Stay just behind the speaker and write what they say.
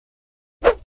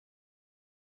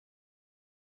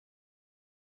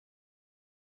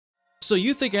So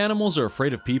you think animals are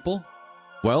afraid of people?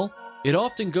 Well, it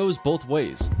often goes both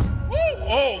ways.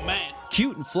 Oh man!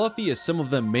 Cute and fluffy as some of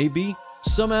them may be,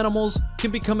 some animals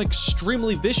can become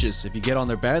extremely vicious if you get on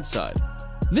their bad side.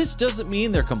 This doesn't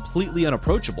mean they're completely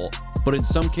unapproachable, but in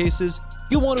some cases,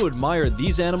 you'll want to admire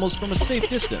these animals from a safe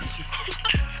distance.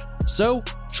 So,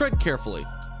 tread carefully,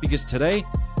 because today,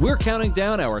 we're counting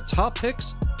down our top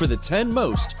picks for the 10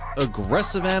 most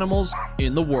aggressive animals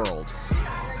in the world.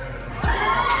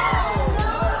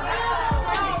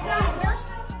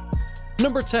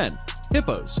 Number 10.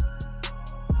 Hippos.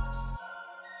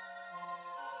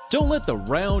 Don't let the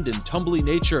round and tumbly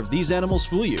nature of these animals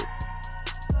fool you.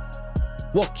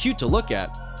 While cute to look at,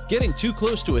 getting too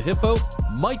close to a hippo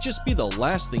might just be the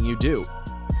last thing you do.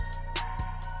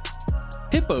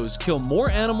 Hippos kill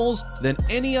more animals than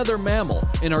any other mammal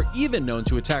and are even known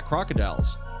to attack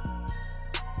crocodiles.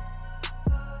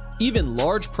 Even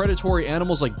large predatory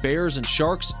animals like bears and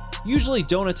sharks usually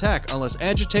don't attack unless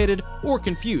agitated or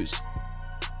confused.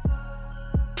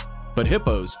 But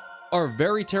hippos are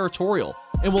very territorial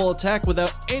and will attack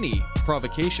without any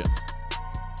provocation.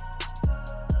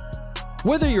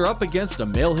 Whether you're up against a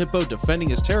male hippo defending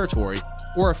his territory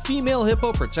or a female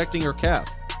hippo protecting her calf,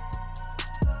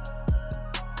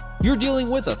 you're dealing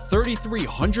with a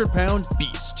 3,300-pound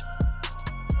beast.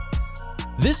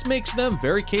 This makes them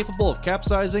very capable of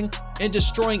capsizing and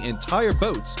destroying entire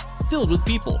boats filled with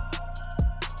people.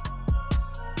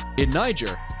 In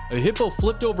Niger, a hippo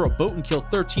flipped over a boat and killed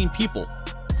 13 people.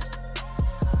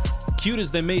 Cute as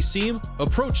they may seem,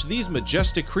 approach these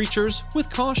majestic creatures with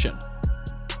caution.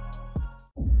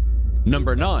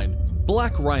 Number 9.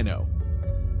 Black Rhino.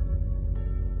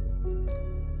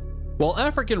 While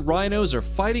African rhinos are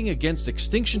fighting against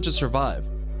extinction to survive,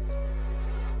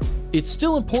 it's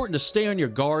still important to stay on your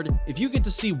guard if you get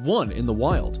to see one in the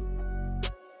wild.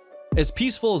 As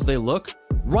peaceful as they look,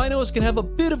 rhinos can have a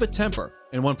bit of a temper,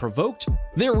 and when provoked,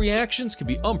 their reactions can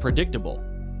be unpredictable.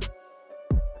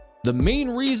 The main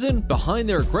reason behind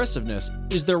their aggressiveness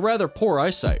is their rather poor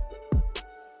eyesight.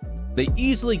 They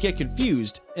easily get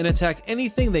confused and attack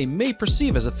anything they may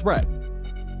perceive as a threat.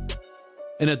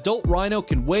 An adult rhino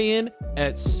can weigh in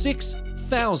at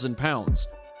 6,000 pounds,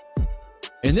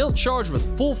 and they'll charge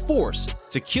with full force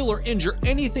to kill or injure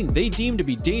anything they deem to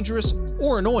be dangerous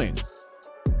or annoying.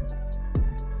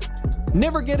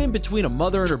 Never get in between a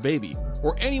mother and her baby,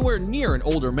 or anywhere near an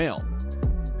older male.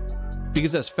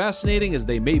 Because as fascinating as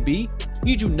they may be,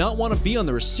 you do not want to be on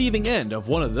the receiving end of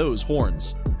one of those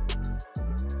horns.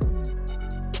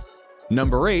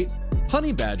 Number 8.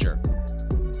 Honey Badger.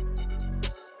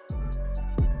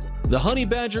 The honey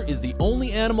badger is the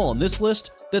only animal on this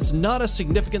list that's not a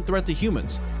significant threat to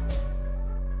humans.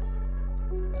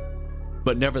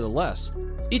 But nevertheless,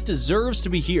 it deserves to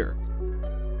be here.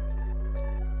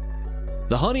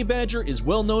 The honey badger is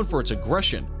well known for its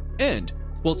aggression and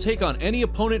will take on any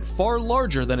opponent far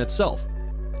larger than itself,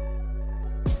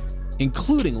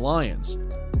 including lions.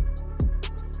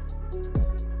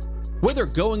 Whether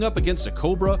going up against a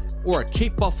cobra or a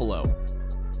Cape buffalo,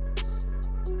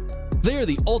 they are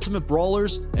the ultimate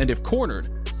brawlers, and if cornered,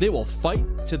 they will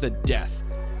fight to the death.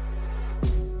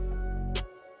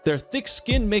 Their thick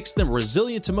skin makes them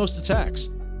resilient to most attacks,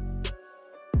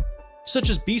 such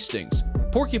as bee stings,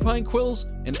 porcupine quills,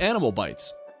 and animal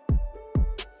bites.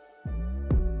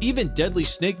 Even deadly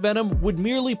snake venom would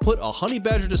merely put a honey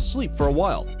badger to sleep for a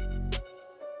while,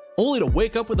 only to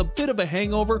wake up with a bit of a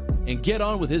hangover and get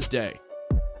on with his day.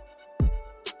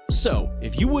 So,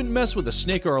 if you wouldn't mess with a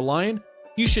snake or a lion,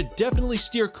 you should definitely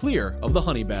steer clear of the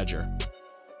honey badger.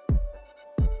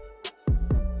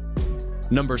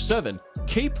 Number 7.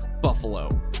 Cape buffalo.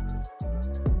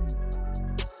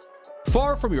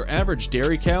 Far from your average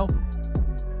dairy cow,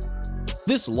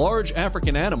 this large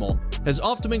African animal has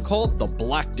often been called the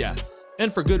Black Death,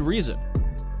 and for good reason.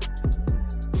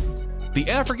 The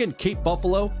African Cape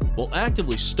buffalo will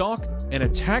actively stalk and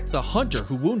attack the hunter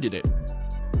who wounded it,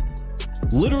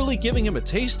 literally giving him a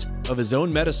taste of his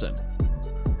own medicine.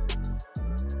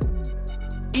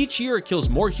 Each year it kills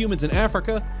more humans in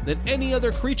Africa than any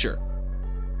other creature.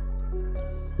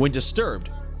 When disturbed,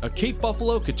 a Cape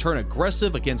buffalo could turn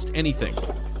aggressive against anything,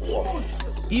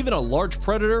 even a large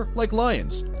predator like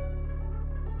lions.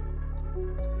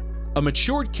 A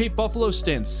matured Cape buffalo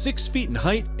stands 6 feet in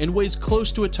height and weighs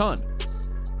close to a ton.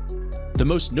 The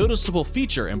most noticeable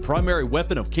feature and primary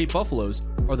weapon of Cape buffaloes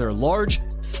are their large,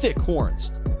 thick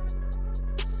horns.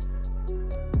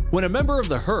 When a member of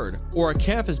the herd or a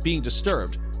calf is being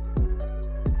disturbed,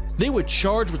 they would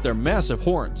charge with their massive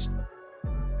horns.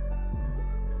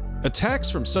 Attacks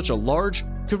from such a large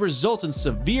could result in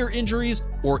severe injuries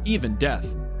or even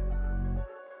death.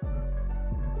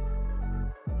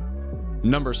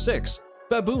 Number 6.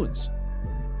 Baboons.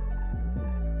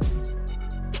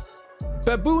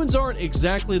 Baboons aren't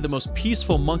exactly the most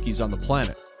peaceful monkeys on the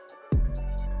planet.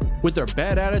 With their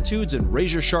bad attitudes and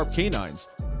razor-sharp canines,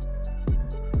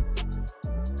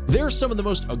 they're some of the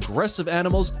most aggressive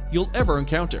animals you'll ever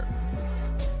encounter.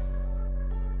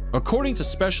 According to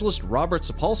specialist Robert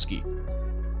Sapolsky,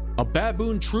 a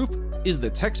baboon troop is the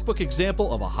textbook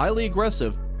example of a highly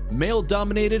aggressive,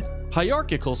 male-dominated,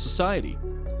 hierarchical society,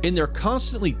 and they're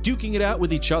constantly duking it out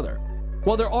with each other.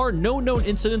 While there are no known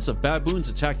incidents of baboons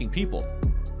attacking people,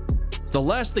 the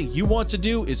last thing you want to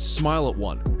do is smile at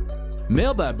one.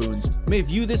 Male baboons may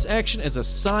view this action as a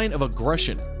sign of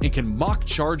aggression and can mock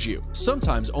charge you,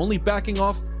 sometimes only backing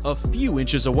off a few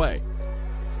inches away.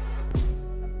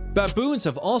 Baboons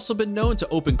have also been known to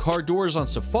open car doors on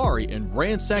safari and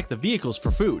ransack the vehicles for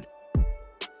food.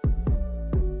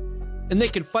 And they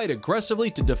can fight aggressively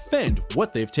to defend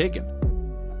what they've taken.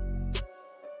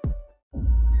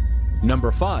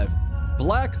 Number 5.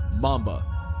 Black Mamba.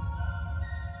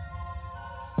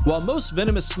 While most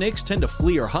venomous snakes tend to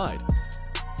flee or hide,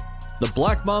 the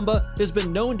black mamba has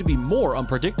been known to be more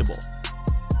unpredictable.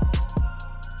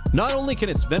 Not only can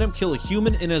its venom kill a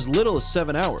human in as little as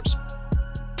 7 hours,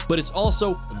 but it's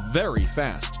also very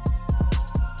fast,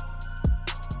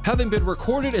 having been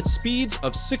recorded at speeds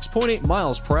of 6.8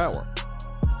 miles per hour.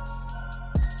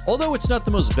 Although it's not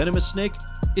the most venomous snake,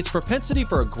 its propensity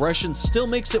for aggression still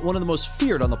makes it one of the most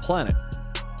feared on the planet.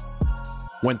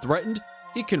 When threatened,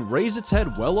 it can raise its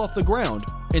head well off the ground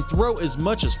and throw as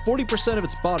much as 40% of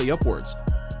its body upwards,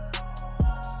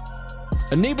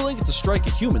 enabling it to strike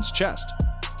a human's chest.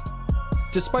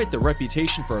 Despite their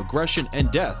reputation for aggression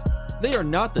and death, they are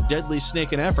not the deadliest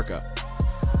snake in Africa.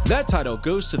 That title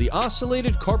goes to the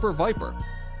ocellated Carper viper.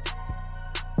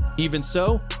 Even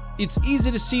so, it's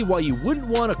easy to see why you wouldn't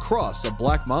want to cross a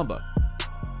black mamba.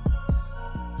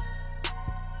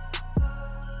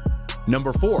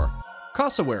 Number 4.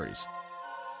 Cassowaries.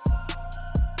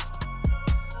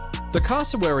 The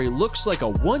cassowary looks like a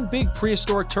one big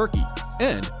prehistoric turkey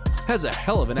and has a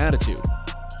hell of an attitude.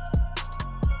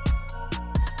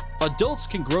 Adults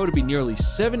can grow to be nearly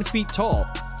 7 feet tall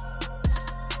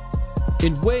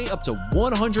and weigh up to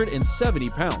 170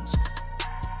 pounds.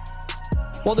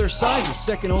 While their size is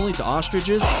second only to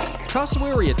ostriches,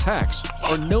 cassowary attacks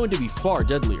are known to be far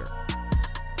deadlier.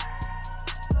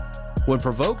 When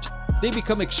provoked, they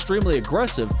become extremely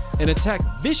aggressive and attack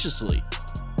viciously,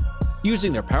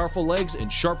 using their powerful legs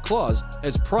and sharp claws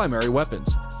as primary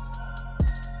weapons.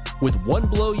 With one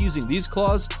blow using these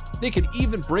claws, they can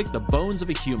even break the bones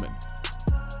of a human.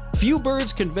 Few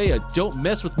birds convey a "don't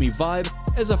mess with me" vibe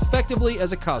as effectively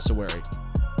as a cassowary.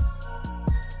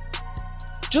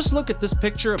 Just look at this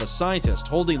picture of a scientist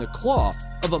holding the claw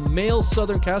of a male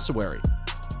southern cassowary.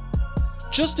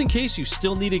 Just in case you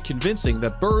still needed convincing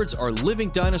that birds are living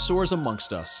dinosaurs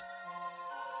amongst us.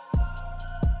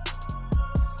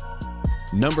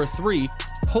 Number 3.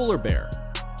 Polar bear.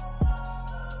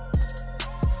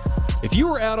 If you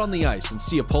were out on the ice and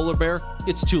see a polar bear,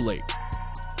 it's too late.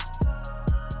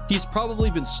 He's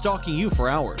probably been stalking you for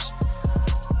hours.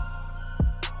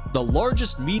 The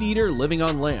largest meat eater living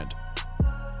on land.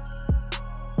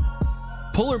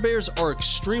 Polar bears are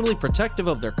extremely protective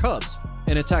of their cubs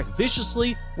and attack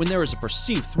viciously when there is a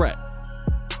perceived threat.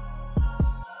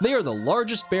 They are the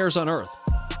largest bears on Earth,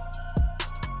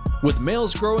 with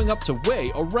males growing up to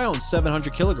weigh around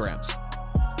 700 kilograms.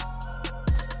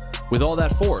 With all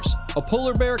that force, a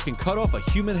polar bear can cut off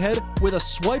a human head with a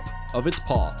swipe of its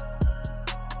paw.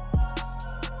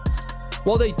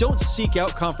 While they don't seek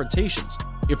out confrontations,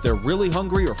 if they're really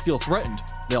hungry or feel threatened,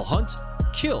 they'll hunt,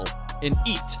 kill, and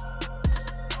eat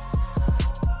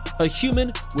a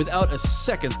human without a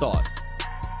second thought.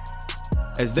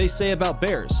 As they say about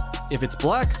bears, if it's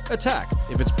black, attack.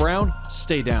 If it's brown,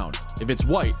 stay down. If it's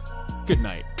white, good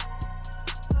night.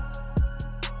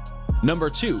 Number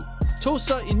 2.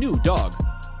 Tosa Inu dog.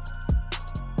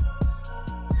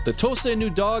 The Tosa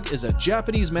Inu dog is a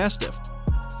Japanese Mastiff,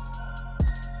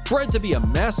 bred to be a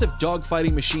massive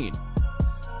dog-fighting machine.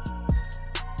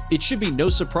 It should be no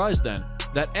surprise then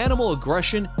that animal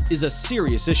aggression is a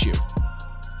serious issue.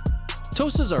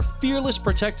 Tosas are fearless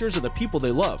protectors of the people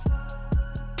they love.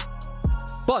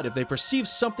 But if they perceive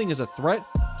something as a threat,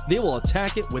 they will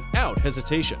attack it without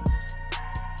hesitation.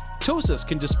 Tosas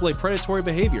can display predatory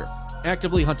behavior,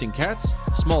 actively hunting cats,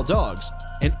 small dogs,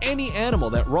 and any animal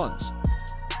that runs.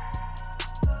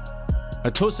 A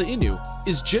Tosa Inu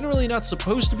is generally not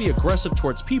supposed to be aggressive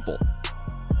towards people,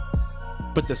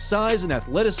 but the size and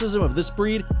athleticism of this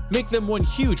breed make them one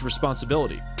huge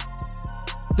responsibility.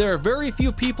 There are very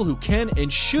few people who can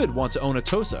and should want to own a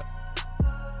Tosa.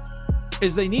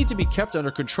 as they need to be kept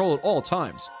under control at all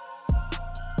times.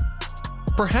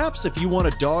 Perhaps if you want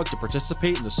a dog to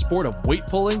participate in the sport of weight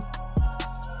pulling,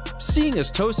 seeing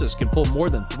as Tosis can pull more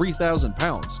than 3,000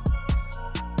 pounds.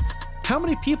 How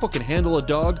many people can handle a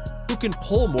dog who can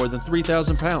pull more than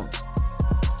 3,000 pounds?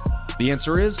 The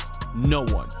answer is no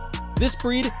one. This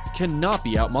breed cannot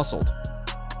be outmuscled.